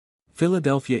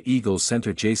Philadelphia Eagles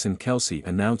center Jason Kelce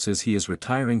announces he is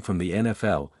retiring from the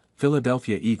NFL.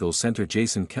 Philadelphia Eagles center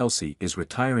Jason Kelce is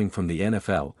retiring from the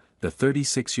NFL, the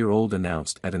 36-year-old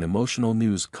announced at an emotional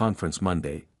news conference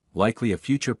Monday. Likely a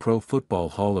future Pro Football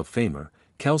Hall of Famer,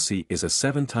 Kelce is a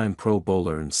 7-time Pro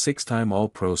Bowler and 6-time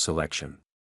All-Pro selection.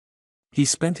 He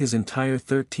spent his entire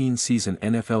 13-season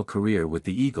NFL career with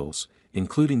the Eagles,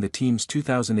 including the team's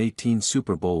 2018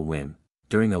 Super Bowl win.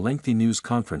 During a lengthy news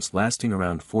conference lasting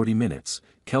around 40 minutes,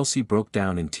 Kelce broke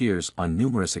down in tears on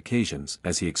numerous occasions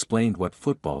as he explained what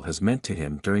football has meant to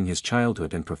him during his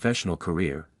childhood and professional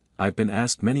career. "I've been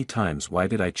asked many times why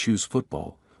did I choose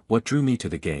football, what drew me to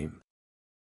the game.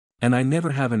 And I never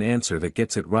have an answer that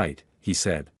gets it right," he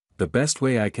said. "The best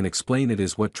way I can explain it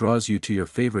is what draws you to your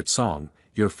favorite song,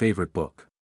 your favorite book.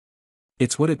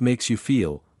 It's what it makes you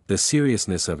feel, the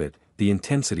seriousness of it, the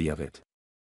intensity of it.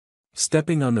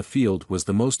 Stepping on the field was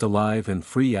the most alive and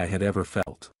free I had ever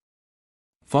felt."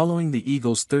 Following the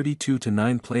Eagles'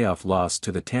 32-9 playoff loss to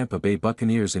the Tampa Bay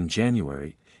Buccaneers in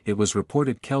January, it was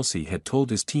reported Kelce had told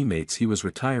his teammates he was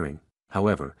retiring.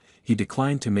 However, he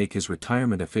declined to make his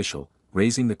retirement official,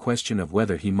 raising the question of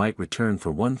whether he might return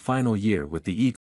for one final year with the Eagles.